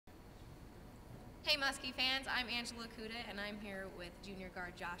Hey Muskie fans, I'm Angela Kuda and I'm here with junior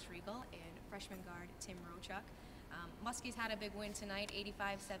guard Josh Regal and freshman guard Tim Rotruck. Muskies had a big win tonight,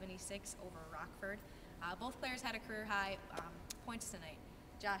 85-76 over Rockford. Both players had a career high points tonight.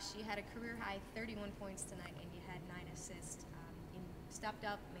 Josh, you had a career high 31 points tonight and you had 9 assists. You stepped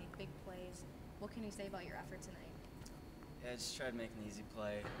up, made big plays. What can you say about your effort tonight? Yeah, I just tried to make an easy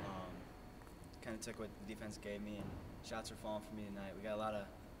play. Kind of took what the defense gave me, and shots were falling for me tonight. We got a lot of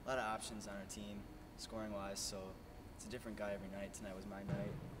options on our team, scoring-wise, so it's a different guy every night. Tonight was my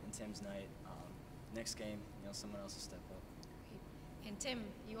night and Tim's night. Next game, someone else will step up. Great. And Tim,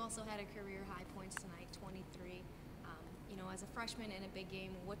 you also had a career high points tonight, 23. As a freshman in a big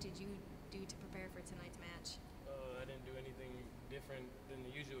game, what did you do to prepare for tonight's match? I didn't do anything different than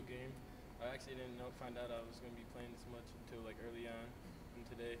the usual game. I actually didn't find out I was going to be playing this much until early on in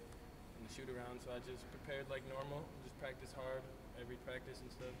today in the shoot-around. So I just prepared like normal, just practice hard every practice and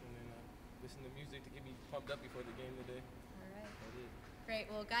stuff, and then listen to music to get me pumped up before the game today. All right. That's it. Great.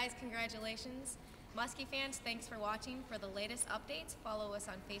 Well, guys, congratulations. Muskie fans, thanks for watching. For the latest updates, follow us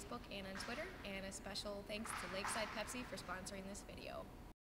on Facebook and on Twitter. And a special thanks to Lakeside Pepsi for sponsoring this video.